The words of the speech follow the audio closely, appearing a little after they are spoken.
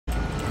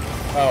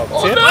Oh,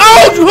 no.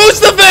 Oh, who's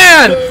the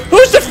van?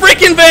 Who's the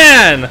freaking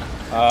van?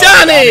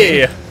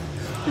 Donnie!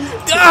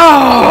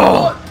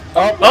 Oh!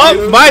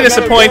 Oh, minus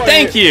a point.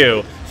 Thank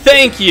you.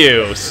 Thank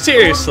you.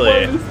 Seriously.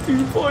 Minus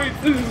 2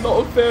 points. This is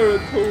not fair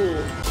at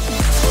all.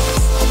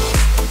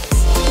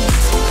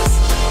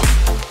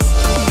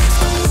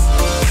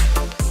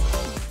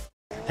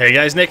 Hey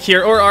guys, Nick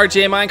here, or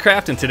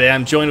RGAMinecraft, and today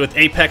I'm joined with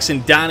Apex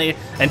and Donnie,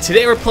 and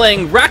today we're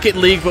playing Rocket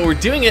League, but we're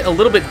doing it a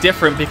little bit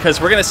different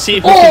because we're gonna see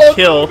who can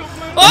kill.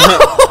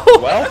 Oh!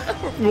 Well,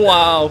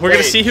 wow, we're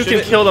gonna see who can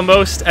kill the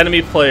most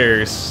enemy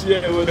players.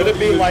 Yeah, could it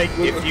be like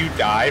if you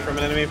die from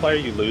an enemy player,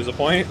 you lose a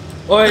point?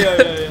 Oh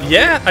yeah.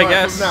 Yeah, I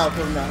guess.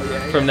 From now,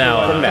 yeah. From now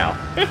on.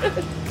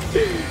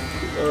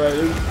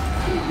 Alright,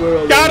 where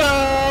are Got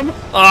him!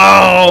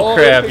 Oh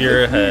crap,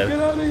 you're ahead. Get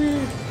out of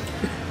here.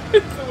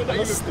 I'm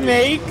a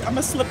snake. I'm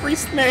a slippery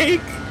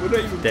snake. We're not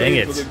even Dang playing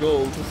it. for the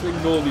goals. Just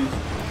ignore these.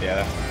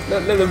 Yeah.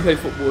 Let them play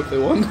football if they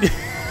want.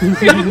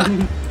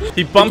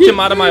 He bumped him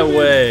out of my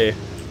way.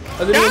 I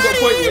didn't even got a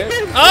point yet.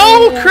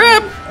 Oh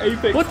crap!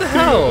 Apex What the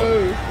hell?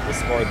 We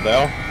scored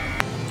though.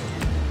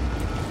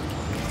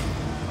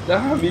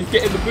 Damn, he's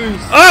getting the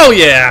boost. Oh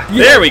yeah,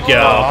 there we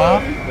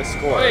go. We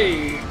scored.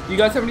 Hey, you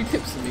guys have any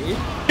tips for me?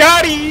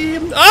 Got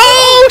him!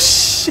 Oh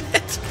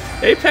shit!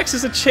 Apex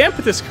is a champ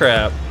at this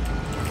crap.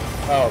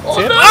 Oh,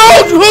 no.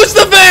 Oh, who's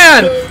the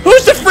van?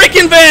 Who's the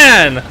freaking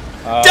van?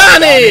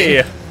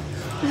 Donnie!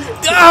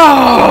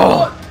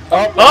 Oh!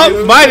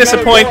 Oh, minus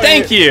a point.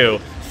 Thank you.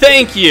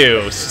 Thank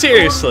you.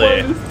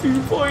 Seriously. Minus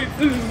 2 points.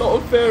 This is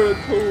not fair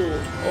at all.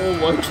 Oh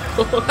my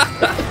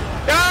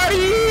god. Got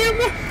him!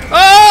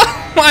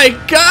 Oh my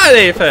god,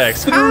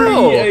 Apex.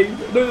 How? 3, 8.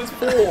 No, that's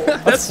 4.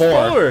 That's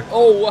 4.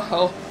 Oh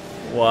wow.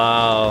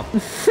 Wow.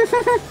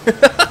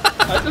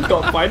 I just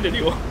can't find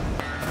anyone.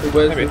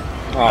 Where's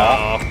the...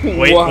 Oh,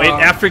 wait, Wow. wait,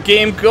 after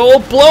game goal,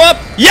 blow up.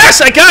 Yes,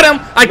 I got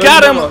him. I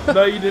got him.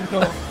 No, you did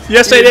not.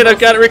 Yes, I did. I've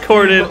got it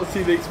recorded. You did not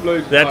see the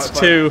explosion. That's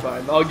Fine, 2.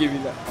 Fine. I'll give you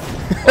that.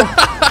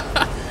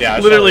 Yeah,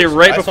 Literally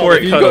right before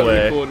it You cut got it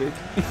away. recorded.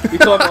 You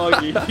can't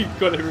argue. You've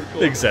got it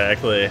recorded.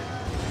 Exactly.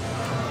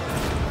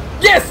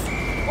 Yes!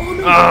 Oh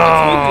no! Oh.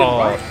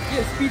 Right?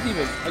 Yeah, speed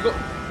demon. I got.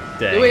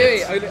 Dang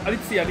wait. it. I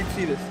didn't see. I didn't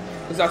see this.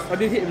 I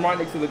did hit him right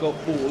next to the golf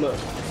ball. Look.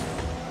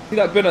 See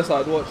that binner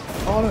side? Watch.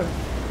 Oh no.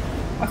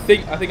 I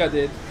think I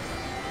did.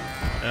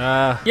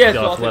 Yeah, you'll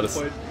so I'll have to let take us. the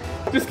point.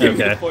 Just give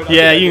me the point.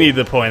 Yeah, you need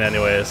the point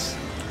anyways.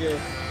 Yeah.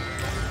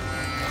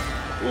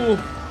 Ooh.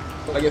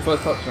 I get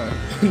first touch now.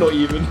 Not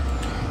even.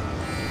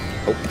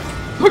 Oh.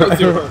 I got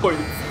 0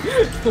 points.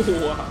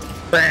 Wow.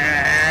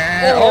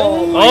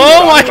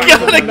 Oh my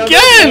god,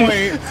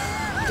 again!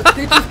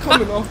 They're just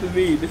coming after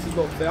me. This is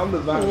not fair. I'm the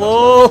van.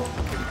 Lol.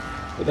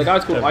 But the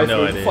guy's called I have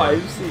no iPhone idea.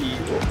 5C.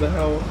 What the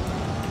hell?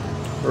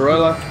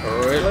 Really?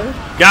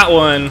 Got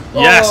one.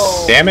 Yes.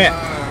 Oh, Damn it.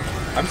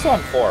 man. I'm still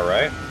on 4,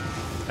 right?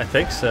 I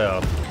think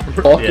so.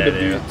 After Yeah, the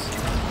dude. boots.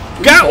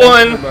 Got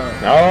one.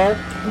 No.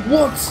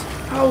 What?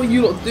 How are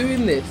you not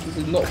doing this? This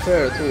is not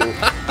fair at all.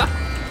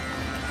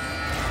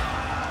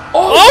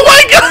 Oh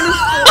my god!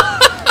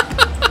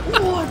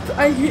 What?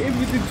 I hit him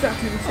with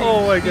exactly the same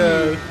Oh my speed.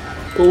 god.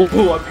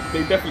 Oh, I think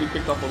they definitely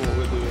picked up on what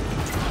we're doing.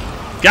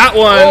 Got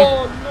one.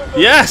 Oh, no.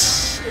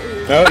 Yes.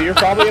 No, you're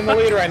probably in the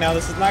lead right now.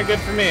 This is not good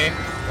for me.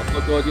 Oh my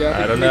god, yeah.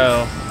 I don't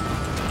know.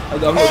 I'm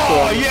not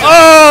sure. Yeah.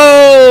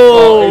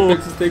 Oh!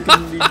 Apex is taking the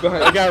lead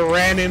behind. That guy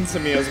ran into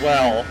me as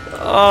well.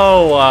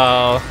 Oh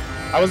wow.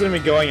 I wasn't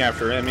even going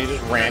after him. He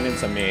just ran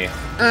into me. 2, 1.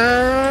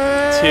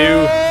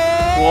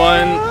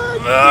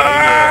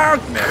 Ah,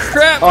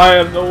 crap! I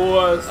am the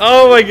worst.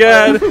 Oh my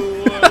god. I'm the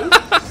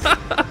worst.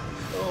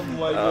 Oh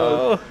my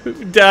god. Oh,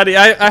 Daddy,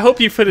 I hope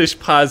you finish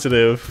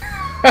positive.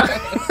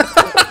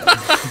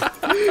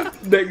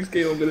 Next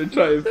game I'm gonna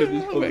try and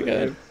finish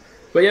positive.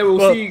 But yeah, we'll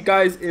see you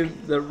guys in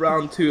the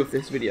round 2 of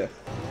this video.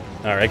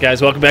 Alright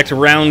guys, welcome back to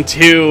round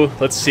 2.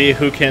 Let's see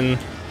who can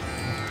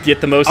get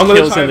the most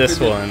kills in this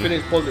one.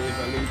 Finish positive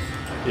at least.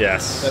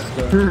 Yes.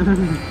 Let's go.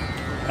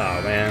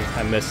 Oh man,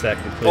 I missed that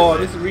completely. Oh,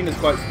 this arena's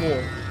quite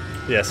small.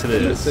 Yes, it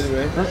is.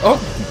 Anyway. Oh,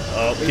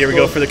 Oh, here we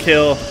go for the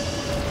kill.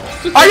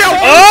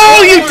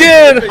 oh, you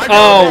did!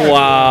 Oh, Yeah,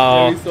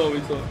 wow. we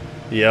saw.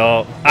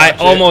 Yo, I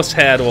almost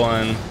had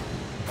one.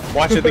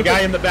 Watch it, the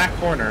guy in the back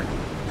corner.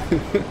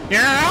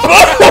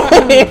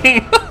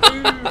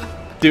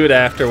 Do it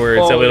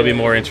afterwards, Oh, that way it'll be yeah.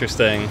 more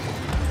interesting.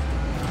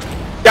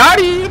 Got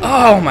him!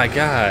 Oh my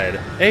god.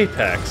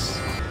 Apex.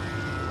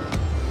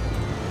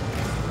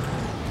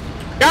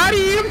 Got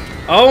him!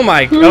 Oh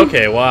my,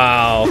 okay,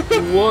 wow.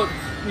 What?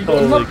 You got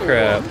Holy another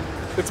crap. one?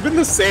 It's been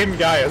the same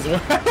guy as well.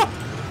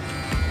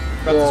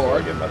 Got the score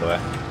again, by the way.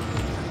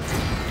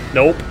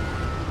 Nope.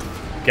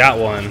 Got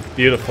one.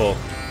 Beautiful.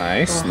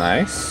 Nice,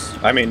 nice.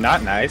 I mean,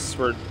 not nice.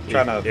 We're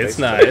trying to. It's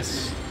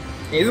nice.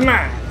 It's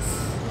nice.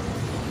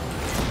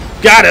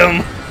 Got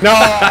him! No!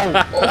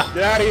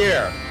 Get out of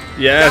here!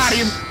 Yes. Got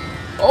him.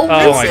 Oh,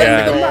 Oh my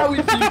god. What's the matter with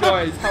you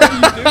guys? How are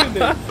you doing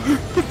this?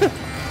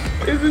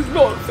 This is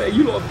not fair.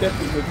 You lot are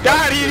definitely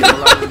Got him!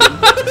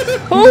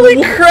 Holy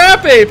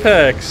crap,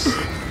 Apex!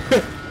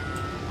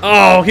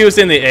 Oh, he was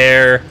in the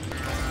air.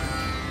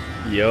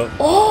 Yup.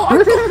 Oh, I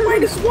got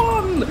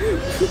 -1.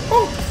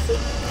 Oh.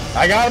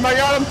 I got him. I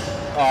got him.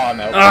 Oh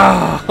no.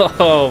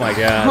 Oh my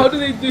god. How do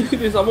they do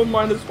this? I'm on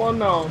 -1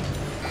 now.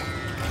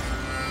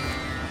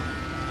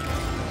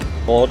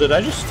 Well, did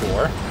I just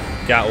score?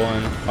 Got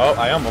one. Oh,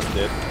 I almost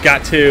did.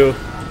 Got two.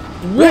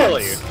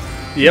 Really?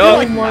 Yup.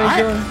 Oh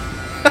my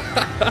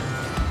god.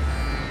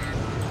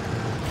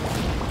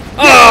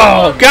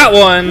 Oh, got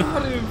one.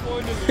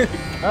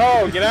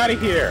 Oh, get out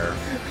of here.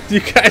 You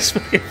guys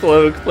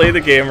play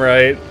the game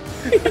right.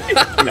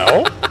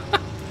 No.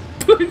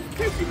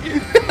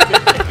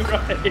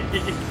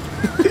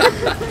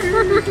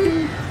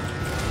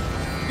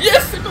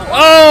 Yes!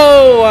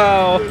 Oh,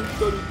 wow.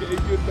 Donnie's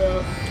getting good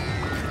now.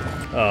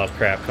 Oh,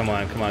 crap. Come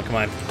on, come on, come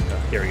on. Oh,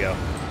 here we go.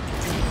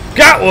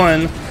 Got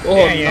one. Oh,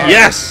 Yeah.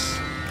 Yes.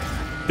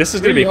 This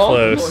is going to be hard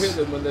to close. not hit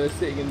them when they're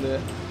sitting in there.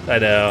 I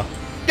know.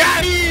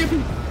 Got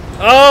him.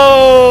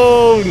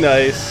 Oh,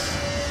 nice.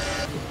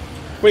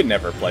 We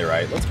never play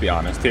right. Let's be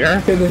honest here.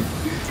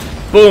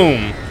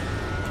 Boom.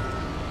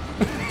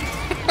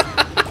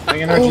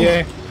 Hang in,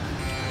 RGA.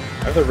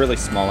 I have a really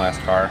small ass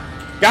car.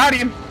 Got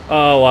him.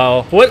 Oh,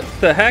 wow. What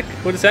the heck?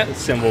 What does that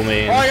symbol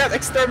mean? Oh, I got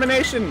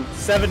extermination.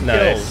 7 Nice.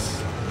 kills.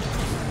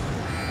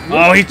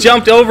 Oh, he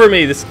jumped over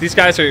me. These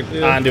guys are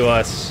onto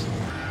us.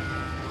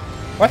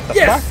 What the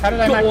fuck? How did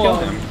I not kill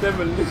him?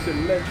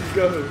 Demolition, let's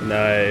go.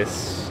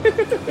 Nice.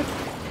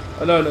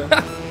 Oh, no.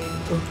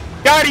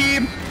 Got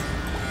him.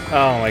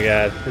 Oh my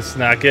god. This is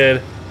not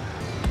good.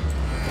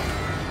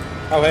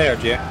 Oh, hey,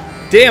 RGA.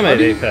 Damn it,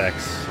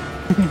 Apex.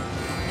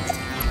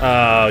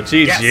 Oh,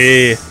 GG.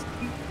 Yes.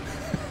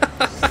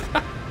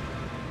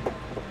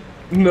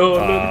 No,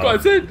 I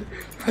said,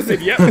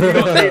 yep, you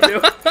got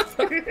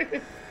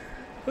it.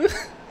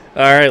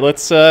 Alright,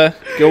 let's go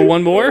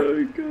one more. Oh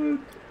my god.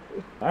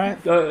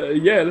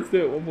 Alright. Yeah, let's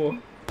do it one more.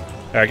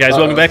 Alright guys,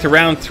 welcome back to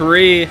round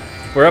 3.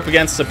 We're up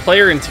against a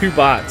player and 2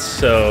 bots,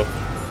 so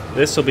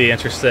this will be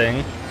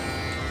interesting.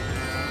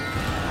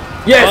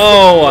 Yes!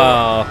 Oh,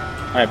 wow.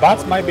 Alright,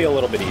 bots might be a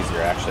little bit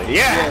easier, actually.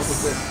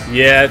 Yes!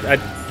 Yeah, I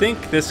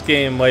think this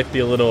game might be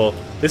a little...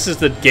 This is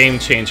the game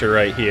changer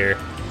right here.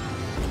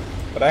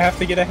 But I have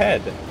to get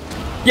ahead.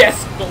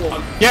 Yes! Got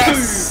one.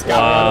 Yes!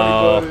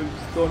 Wow.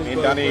 Me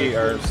and Donnie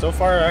are so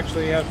far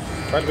actually have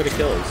quite a bit of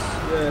kills.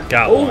 Yeah.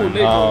 Got Oh, one.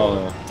 Nick.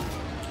 Oh.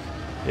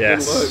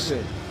 Yes. Good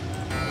work,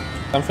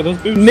 Time for those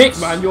boosts. Nick,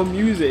 man, your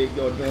music.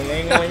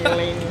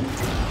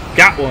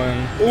 Got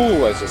one.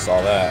 Ooh, I just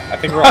saw that. I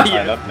think we're all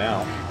tied up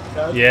now.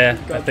 Yeah,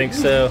 I think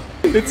so.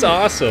 It's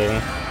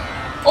awesome.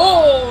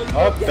 Oh!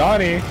 Oh,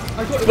 Donnie. I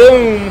got it.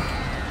 Boom.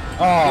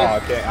 Oh,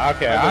 okay,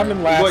 okay. I'm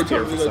in last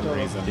here for some time.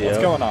 reason. Yeah. What's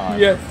going on?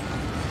 Yes.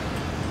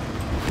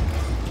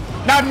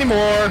 Not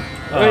anymore.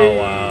 Oh,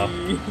 wow.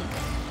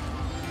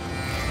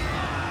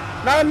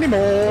 Not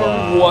anymore.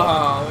 Wow.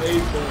 Wow.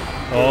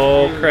 Apex.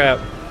 Oh, crap.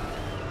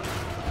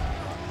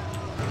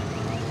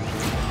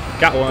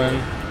 Got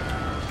one.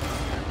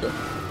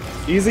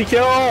 Easy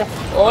kill.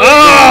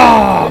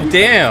 Oh,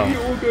 damn. We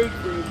all good,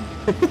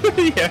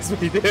 bro. Yes,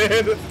 we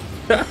did.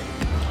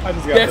 I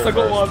just got Yes, there I got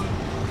first. one.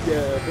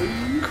 Yeah,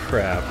 baby.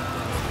 Crap.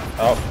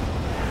 Oh,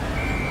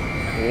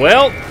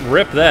 Well,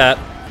 rip that.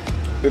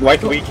 why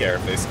do we care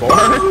if they score?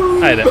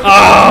 I don't.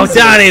 Oh,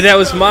 Donnie, that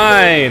was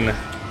mine.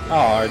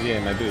 Oh,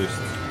 RGA, my boost.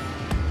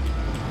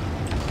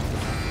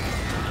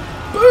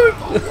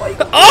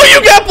 Oh,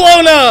 you got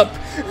blown up.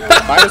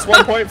 Minus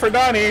 1 point for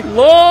Donnie.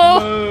 Lol.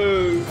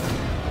 No.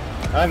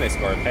 And they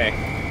scored. Hey.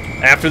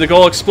 After the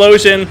goal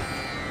explosion.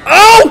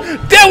 Oh,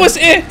 that was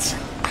it.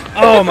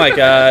 Oh my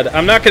god.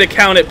 I'm not going to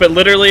count it, but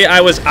literally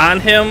I was on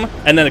him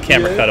and then the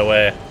camera cut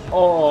away.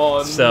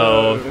 Oh,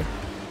 So, no.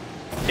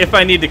 if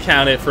I need to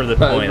count it for the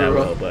That point, I is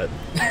will, rough. but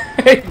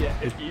Yeah,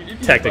 it you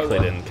technically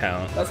know, didn't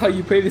count. That's how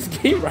you play this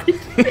game, right?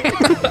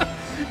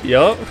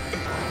 Yup.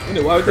 You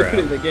know, why would they Crap. put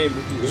it in the game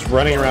if you Just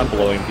running around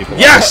blowing people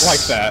Yes! up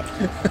like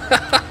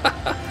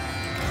that.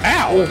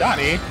 Ow,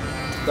 Donnie.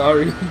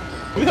 Sorry.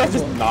 Who that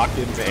just knocked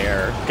into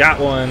air? Got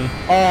one.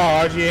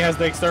 Oh, RGA has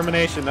the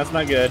extermination. That's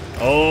not good.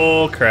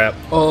 Oh, crap.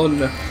 Oh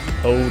no.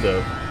 Hold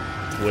up.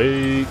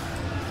 Wait.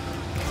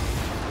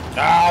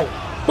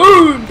 Ow.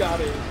 Boom!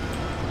 Got it.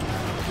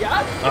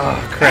 Yeah.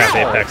 Oh, crap,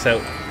 Ow. Apex.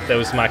 That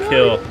was my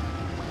kill.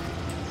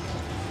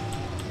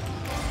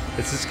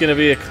 This is going to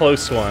be a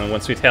close one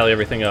once we tally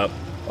everything up.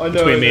 I know.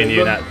 Between me and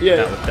you, not with you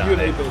Donnie.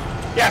 and Apex.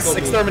 Yes, Got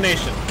me.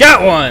 extermination.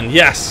 Got one!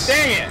 Yes!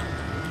 Dang it.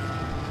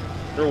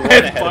 You're one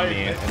Head ahead of fight.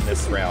 me in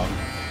this round.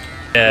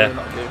 Yeah. No,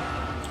 not good.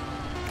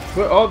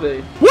 Where are they?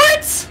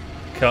 What?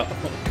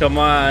 Come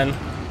on.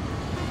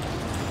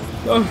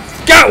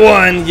 Oh, Got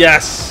one!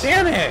 Yes!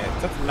 Damn it.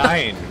 That's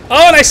 9.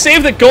 Oh, and I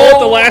saved the goal at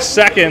the last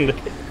second.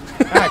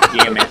 God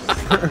damn it.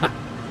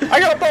 I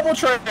got a bubble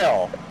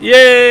trail.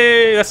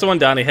 Yay! That's the one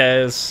Donnie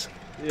has.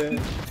 yeah.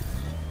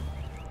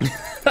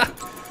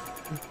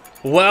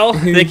 Well,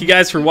 thank you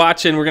guys for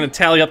watching. We're going to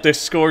tally up their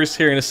scores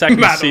here in a second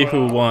to see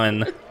who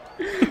won.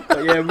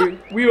 But yeah, we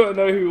we won't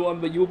know who won,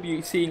 but you'll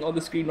be seeing on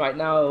the screen right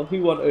now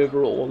who won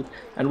overall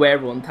and where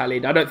everyone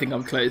tallied. I don't think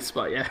I'm close,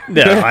 but yeah.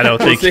 No, I don't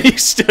think he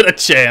stood a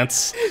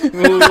chance.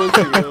 We'll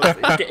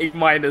see. Getting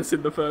minus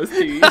in the first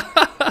two.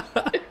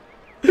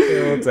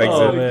 Let's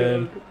exit,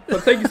 man.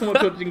 But thank you so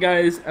much for watching,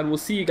 guys, and we'll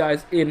see you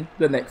guys in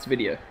the next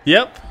video.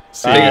 Yep.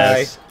 See you Bye.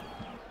 guys.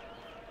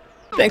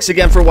 Thanks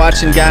again for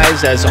watching,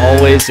 guys. As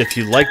always, if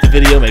you liked the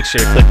video, make sure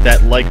to click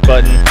that like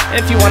button.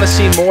 And if you want to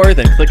see more,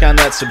 then click on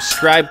that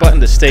subscribe button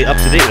to stay up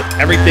to date with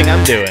everything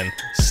I'm doing.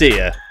 See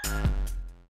ya.